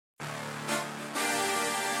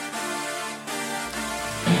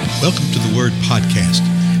Welcome to the Word Podcast.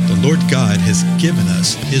 The Lord God has given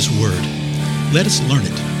us His Word. Let us learn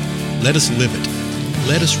it. Let us live it.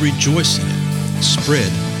 Let us rejoice in it.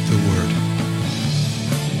 Spread the Word.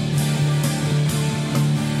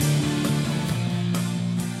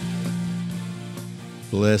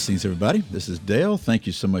 Blessings, everybody. This is Dale. Thank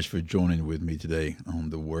you so much for joining with me today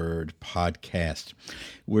on the Word Podcast.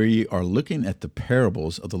 We are looking at the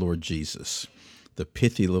parables of the Lord Jesus, the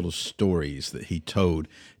pithy little stories that he told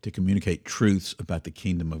to communicate truths about the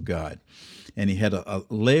kingdom of God. And he had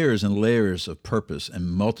layers and layers of purpose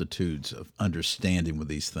and multitudes of understanding with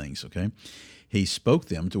these things, okay? He spoke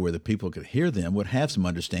them to where the people could hear them, would have some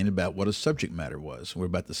understanding about what a subject matter was. We're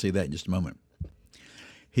about to see that in just a moment.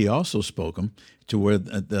 He also spoke them to where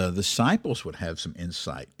the disciples would have some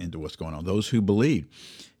insight into what's going on, those who believed.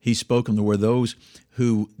 He spoke them to where those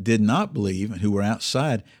who did not believe and who were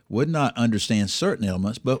outside would not understand certain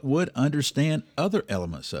elements, but would understand other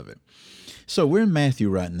elements of it. So we're in Matthew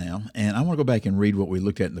right now, and I want to go back and read what we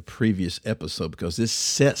looked at in the previous episode because this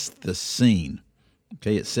sets the scene.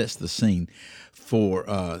 Okay, it sets the scene for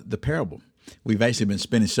the parable. We've actually been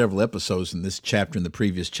spending several episodes in this chapter and the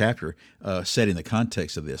previous chapter setting the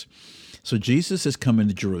context of this. So Jesus is coming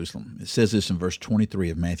to Jerusalem. It says this in verse 23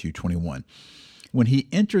 of Matthew 21. When he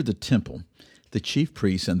entered the temple, the chief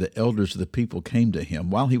priests and the elders of the people came to him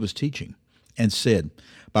while he was teaching and said,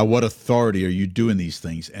 "By what authority are you doing these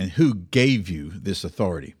things, and who gave you this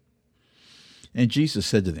authority?" And Jesus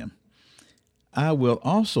said to them, "I will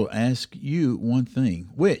also ask you one thing,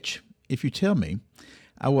 which, if you tell me,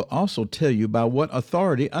 I will also tell you by what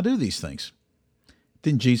authority I do these things."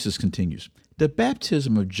 Then Jesus continues, "The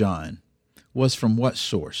baptism of John was from what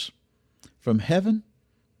source? From heaven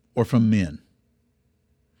or from men?"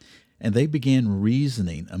 And they began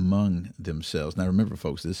reasoning among themselves. Now remember,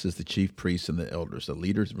 folks, this is the chief priests and the elders, the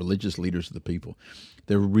leaders, religious leaders of the people.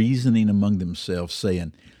 They're reasoning among themselves,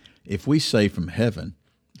 saying, if we say from heaven,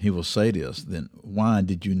 he will say to us, then why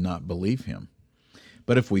did you not believe him?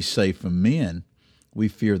 But if we say from men, we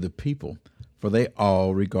fear the people, for they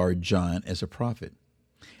all regard John as a prophet.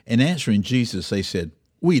 And answering Jesus, they said,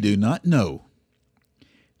 we do not know.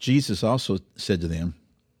 Jesus also said to them,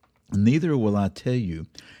 neither will I tell you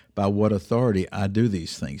by what authority I do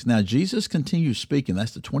these things. Now, Jesus continues speaking.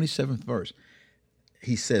 That's the 27th verse.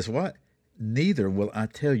 He says, what? Neither will I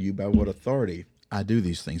tell you by what authority I do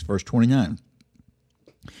these things. Verse 29.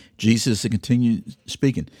 Jesus continues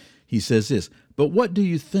speaking. He says this, but what do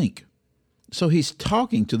you think? So he's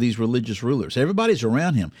talking to these religious rulers. Everybody's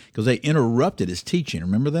around him because they interrupted his teaching.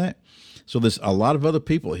 Remember that? So there's a lot of other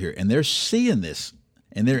people here, and they're seeing this,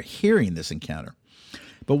 and they're hearing this encounter.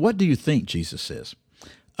 But what do you think, Jesus says?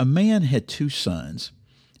 A man had two sons,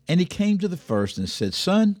 and he came to the first and said,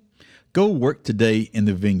 son, go work today in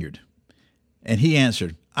the vineyard. And he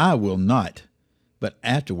answered, I will not. But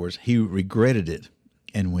afterwards he regretted it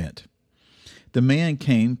and went. The man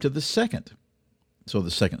came to the second, so the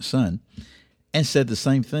second son, and said the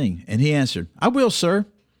same thing. And he answered, I will, sir.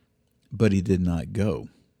 But he did not go.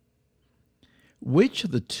 Which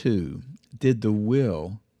of the two did the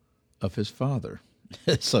will of his father?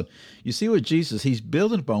 So you see what Jesus, he's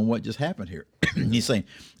building upon what just happened here. He's saying,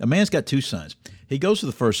 a man's got two sons. He goes to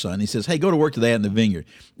the first son. He says, hey, go to work today in the vineyard.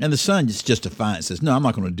 And the son just defiant says, no, I'm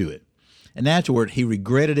not going to do it. And afterward, he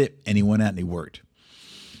regretted it, and he went out and he worked.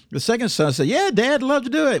 The second son said, yeah, Dad, I'd love to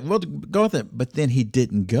do it. We'll go with it. But then he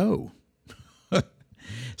didn't go.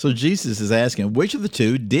 So Jesus is asking, which of the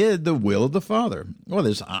two did the will of the Father? Well,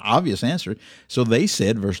 there's an obvious answer. So they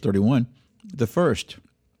said, verse 31, the first.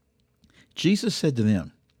 Jesus said to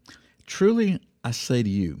them, truly I say to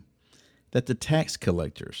you that the tax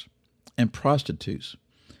collectors and prostitutes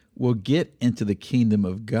will get into the kingdom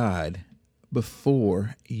of God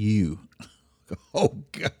before you. Oh,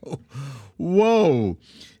 God. Whoa.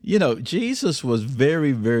 You know, Jesus was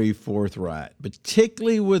very, very forthright,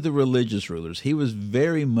 particularly with the religious rulers. He was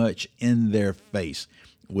very much in their face,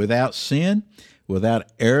 without sin, without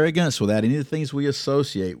arrogance, without any of the things we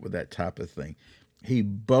associate with that type of thing. He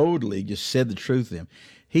boldly just said the truth to them.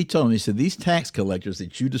 He told them, he said, these tax collectors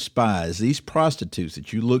that you despise, these prostitutes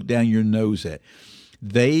that you look down your nose at,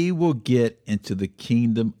 they will get into the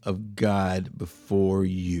kingdom of God before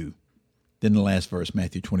you. Then the last verse,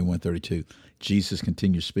 Matthew 21:32, Jesus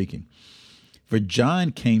continues speaking. For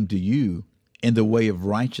John came to you in the way of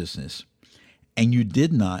righteousness, and you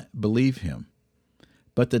did not believe him.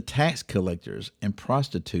 But the tax collectors and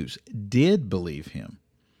prostitutes did believe him.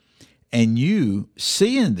 And you,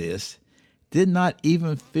 seeing this, did not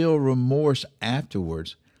even feel remorse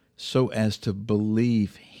afterwards so as to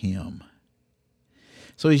believe him.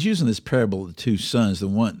 So he's using this parable of the two sons. The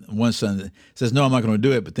one son that says, no, I'm not going to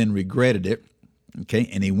do it, but then regretted it. Okay,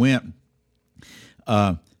 and he went.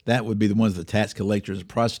 That would be the ones, the tax collectors and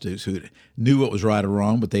prostitutes, who knew what was right or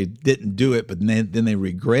wrong, but they didn't do it, but then they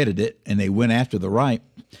regretted it, and they went after the right.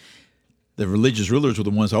 The religious rulers were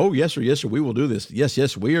the ones, oh, yes, sir, we will do this. Yes,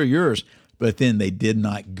 yes, we are yours. But then they did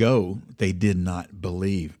not go. They did not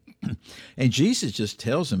believe. And Jesus just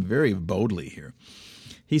tells them very boldly here.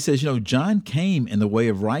 He says, John came in the way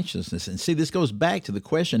of righteousness. And see, this goes back to the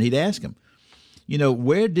question he'd ask him.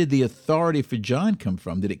 Where did the authority for John come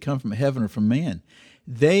from? Did it come from heaven or from man?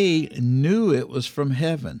 They knew it was from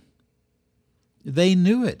heaven. They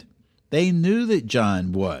knew it. They knew that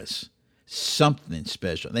John was something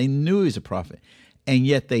special. They knew he was a prophet. And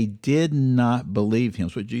yet they did not believe him.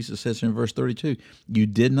 That's what Jesus says in verse 32. You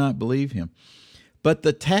did not believe him. But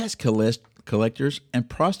the tax collectors and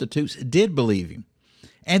prostitutes did believe him.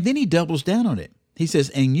 And then he doubles down on it. He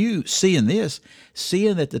says, and you, seeing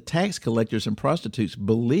that the tax collectors and prostitutes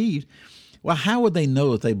believed, well, how would they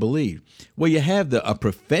know that they believed? Well, you have a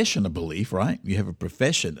profession of belief, right? You have a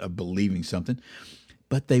profession of believing something,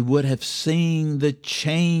 but they would have seen the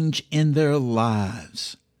change in their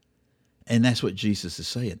lives. And that's what Jesus is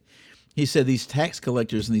saying. He said these tax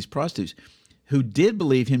collectors and these prostitutes who did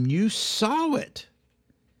believe him, you saw it.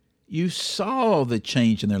 You saw the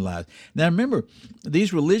change in their lives. Now remember,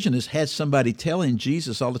 these religionists had somebody telling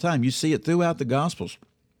Jesus all the time. You see it throughout the Gospels.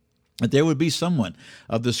 That there would be someone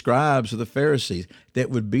of the scribes or the Pharisees that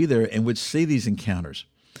would be there and would see these encounters.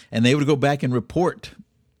 And they would go back and report.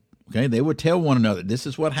 Okay, they would tell one another, this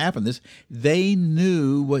is what happened. They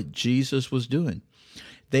knew what Jesus was doing.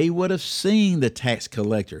 They would have seen the tax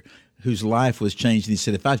collector whose life was changed. And he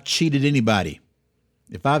said, if I've cheated anybody,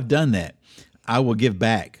 if I've done that, I will give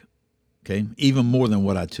back. Okay, even more than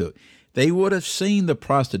what I took. They would have seen the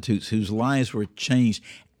prostitutes whose lives were changed,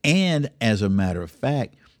 and as a matter of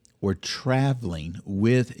fact, were traveling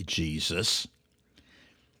with Jesus.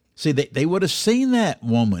 See, they would have seen that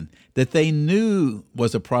woman that they knew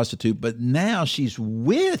was a prostitute, but now she's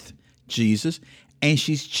with Jesus, and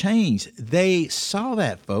she's changed. They saw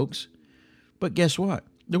that, folks. But guess what?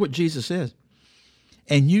 Look what Jesus says.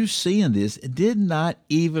 And you seeing this did not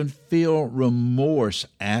even feel remorse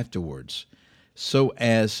afterwards, so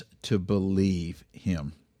as to believe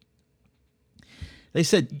him. They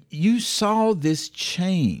said, you saw this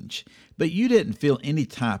change, but you didn't feel any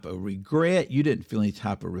type of regret. You didn't feel any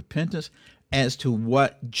type of repentance as to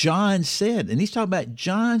what John said. And he's talking about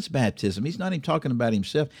John's baptism. He's not even talking about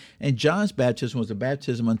himself. And John's baptism was a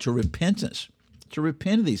baptism unto repentance, to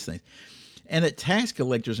repent of these things. And that tax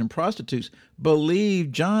collectors and prostitutes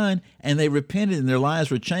believed John, and they repented, and their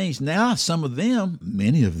lives were changed. Now some of them,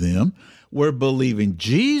 many of them, were believing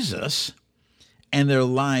Jesus, and their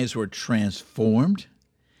lives were transformed.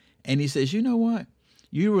 And he says, you know what?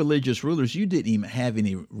 You religious rulers, you didn't even have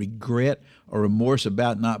any regret or remorse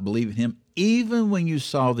about not believing him, even when you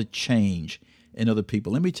saw the change in other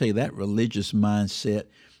people. Let me tell you, that religious mindset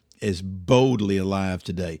is boldly alive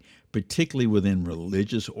today, particularly within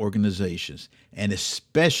religious organizations, and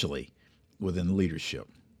especially within leadership.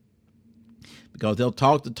 Because they'll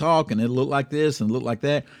talk the talk, and it'll look like this and look like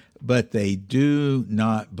that, but they do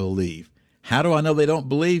not believe. How do I know they don't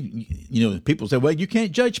believe? People say, well, you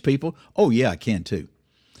can't judge people. Oh, yeah, I can too.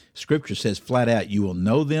 Scripture says flat out, you will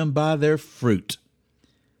know them by their fruit.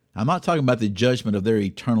 I'm not talking about the judgment of their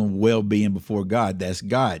eternal well-being before God. That's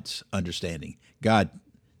God's understanding. God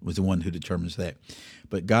was the one who determines that.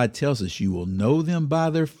 But God tells us you will know them by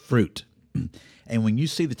their fruit. And when you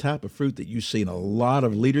see the type of fruit that you see in a lot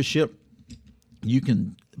of leadership, you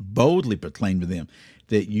can boldly proclaim to them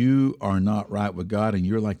that you are not right with God, and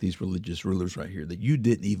you're like these religious rulers right here, that you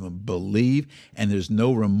didn't even believe, and there's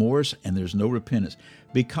no remorse and there's no repentance.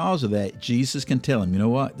 Because of that, Jesus can tell them, you know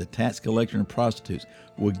what? The tax collector and prostitutes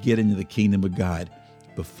will get into the kingdom of God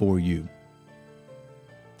before you.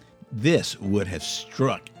 This would have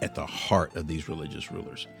struck at the heart of these religious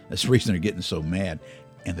rulers. That's the reason they're getting so mad,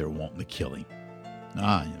 and they're wanting to kill him.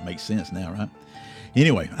 It makes sense now, right?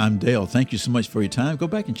 Anyway, I'm Dale. Thank you so much for your time. Go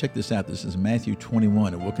back and check this out. This is Matthew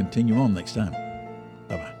 21, and we'll continue on next time.